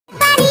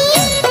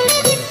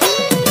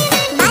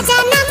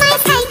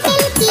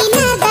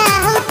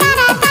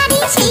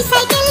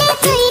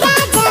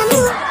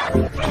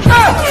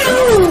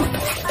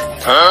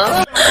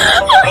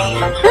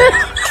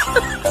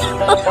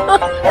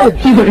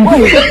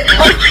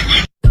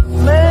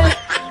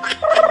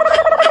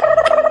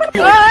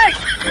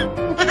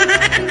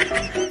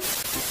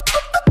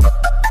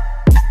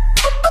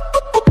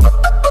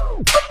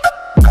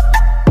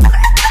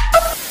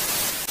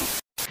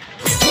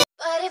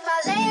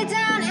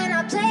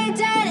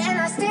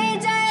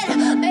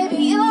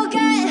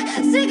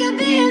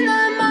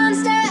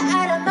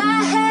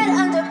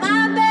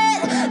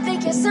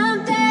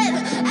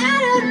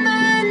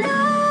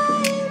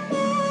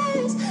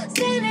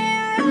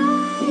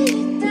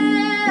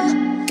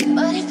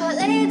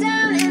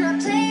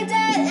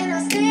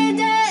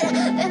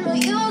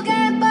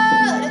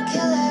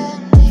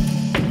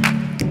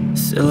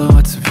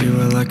Silhouettes of you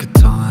are like a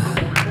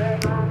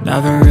taunt.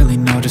 Never really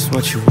know just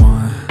what you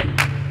want.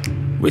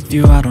 With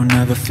you I don't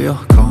ever feel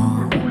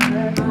calm.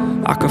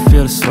 I can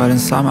feel the sweat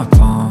inside my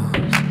palms.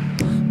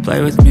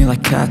 Play with me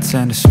like cats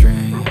and a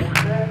string.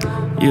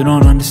 You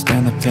don't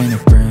understand the pain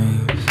it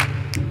brings.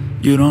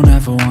 You don't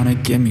ever wanna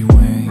give me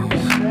wings.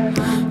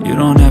 You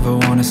don't ever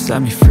wanna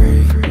set me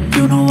free.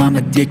 You know I'm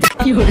addicted.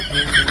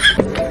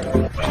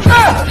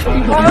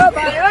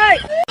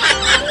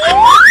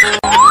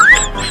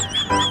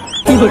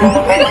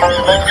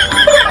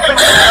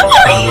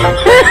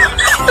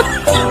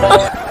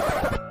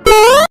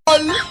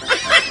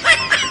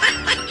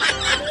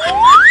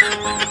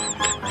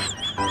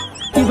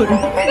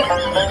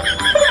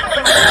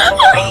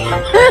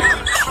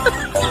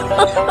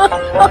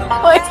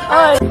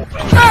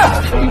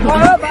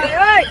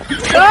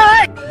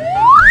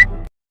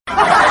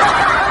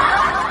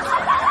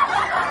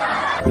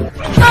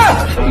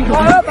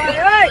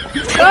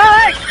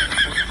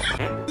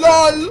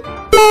 LOL.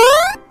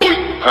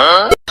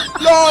 Huh?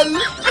 LOL.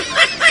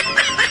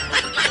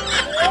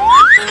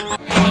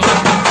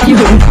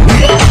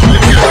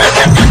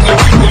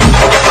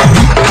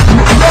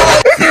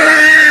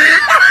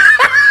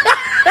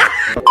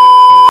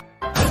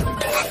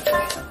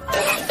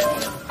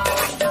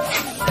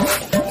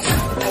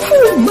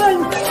 Oh my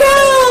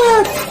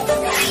God!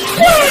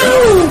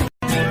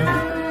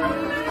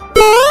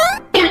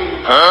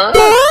 Huh?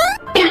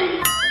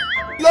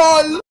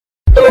 LOL.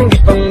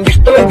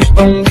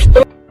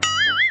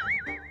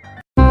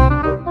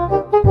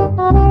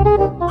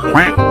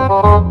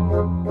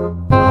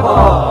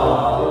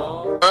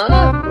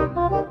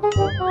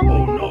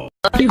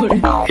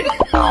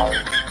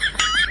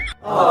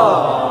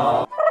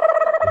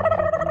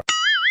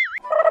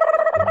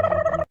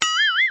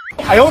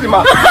 I hold him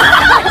up.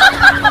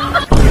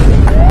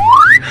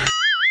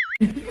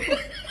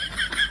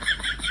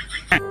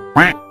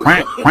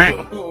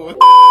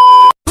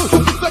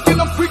 Second,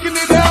 I'm freaking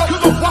it out.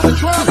 Cause I wasn't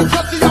trying to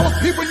touch it, I was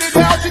peeping it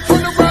out. She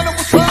turned around and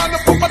was trying to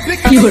put my dick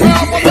in the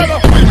ground. I let her.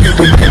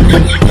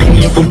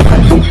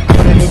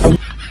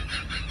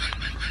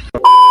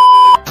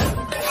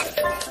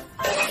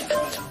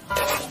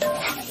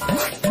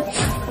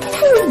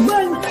 Oh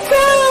my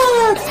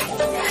God!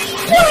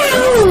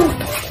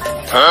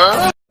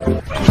 Huh?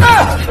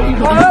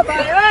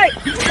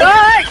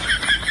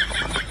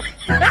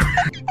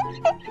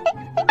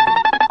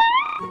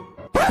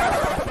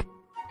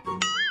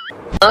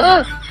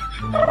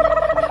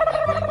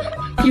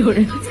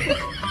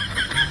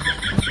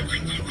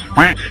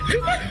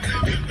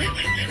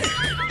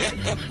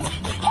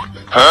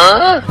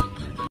 Huh?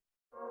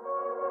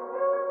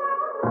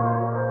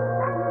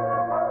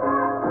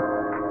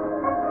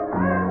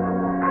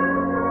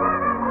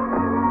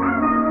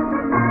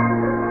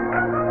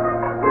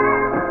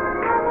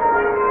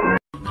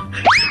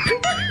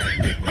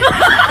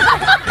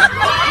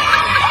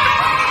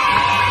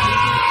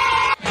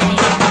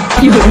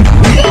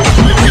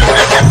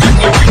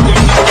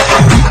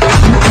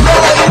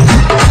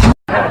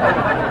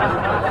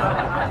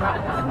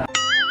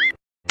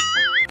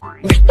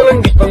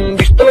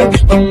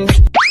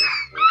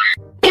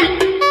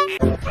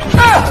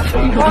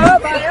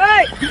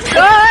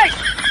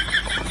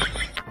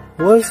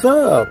 What's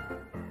up?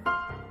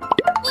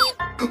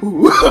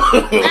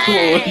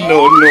 No,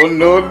 no,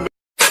 no.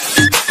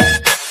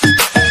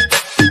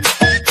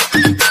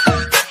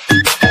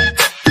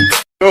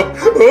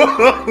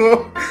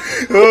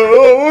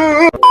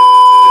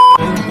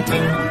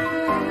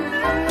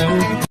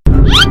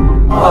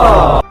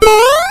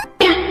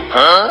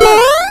 Huh?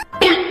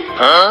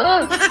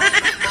 Huh?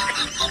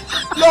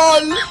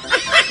 LOL.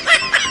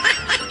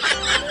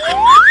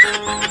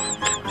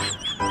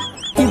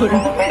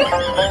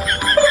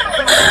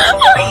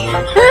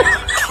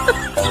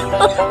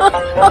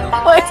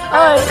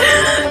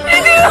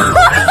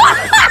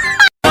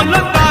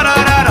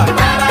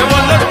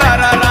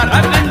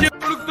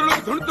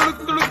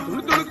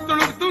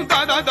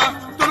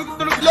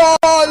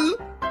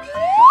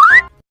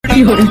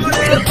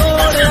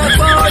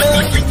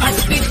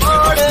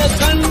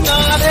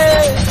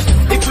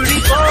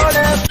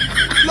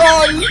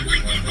 LOL.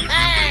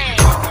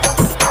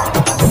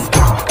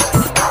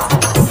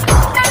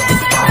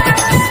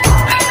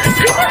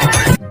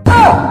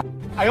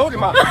 I hold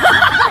him up.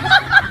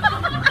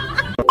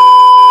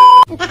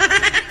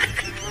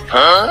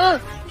 Huh?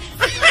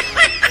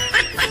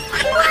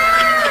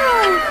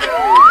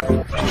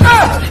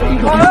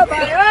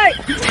 Thầy ơi!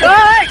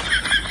 Ơi!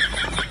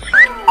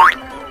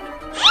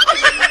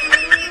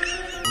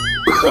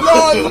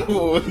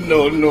 No,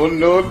 no,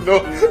 no, no.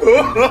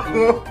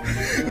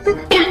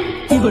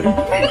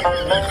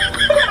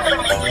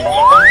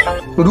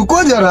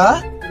 रुको जरा।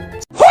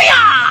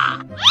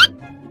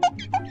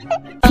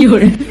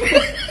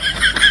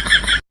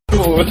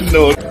 Oh,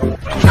 no.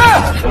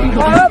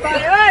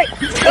 Thầy ơi!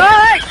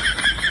 Ơi!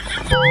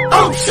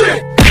 Oh,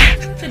 shit!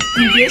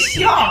 你别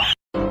笑。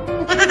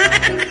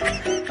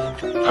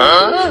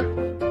 Huh?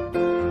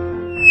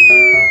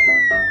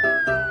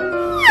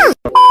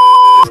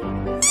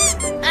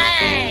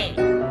 Hey!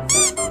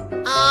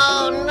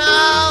 Oh no!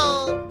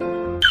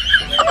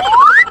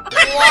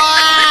 Thầy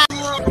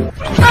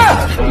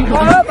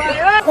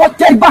ơi! 我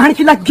तेरी बहन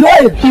की लग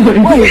गई। Thầy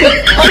ơi!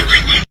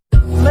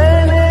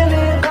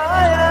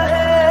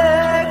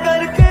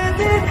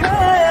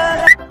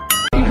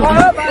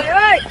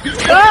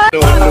 Ơi! No,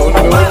 no,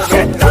 no.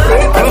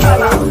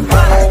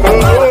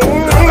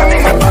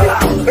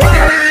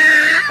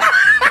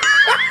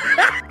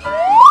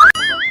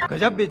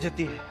 गजब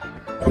बेइज्जती है।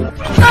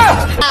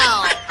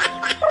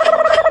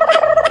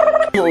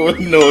 Oh,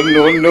 no,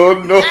 no, no,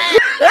 no.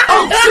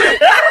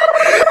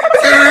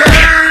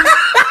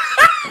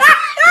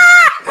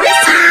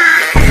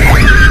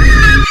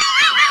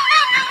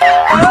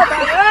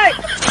 Thầy ơi!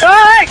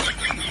 Ơi!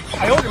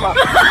 哎呦我的妈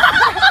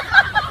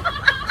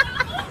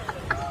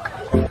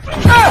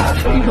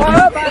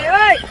！Thầy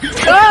ơi!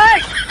 Ơi!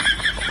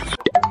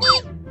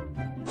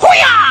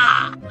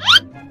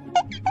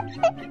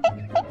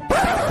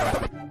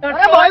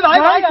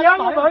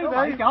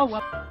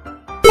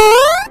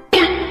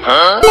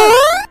 Huh?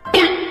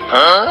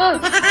 Huh?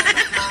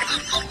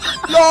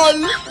 LOL!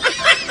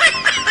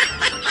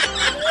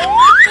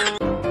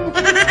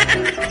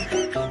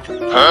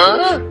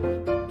 Huh?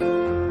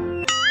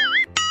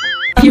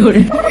 有人，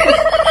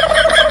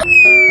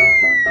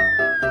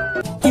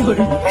有人，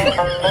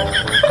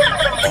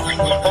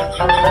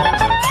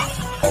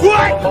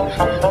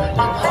 What?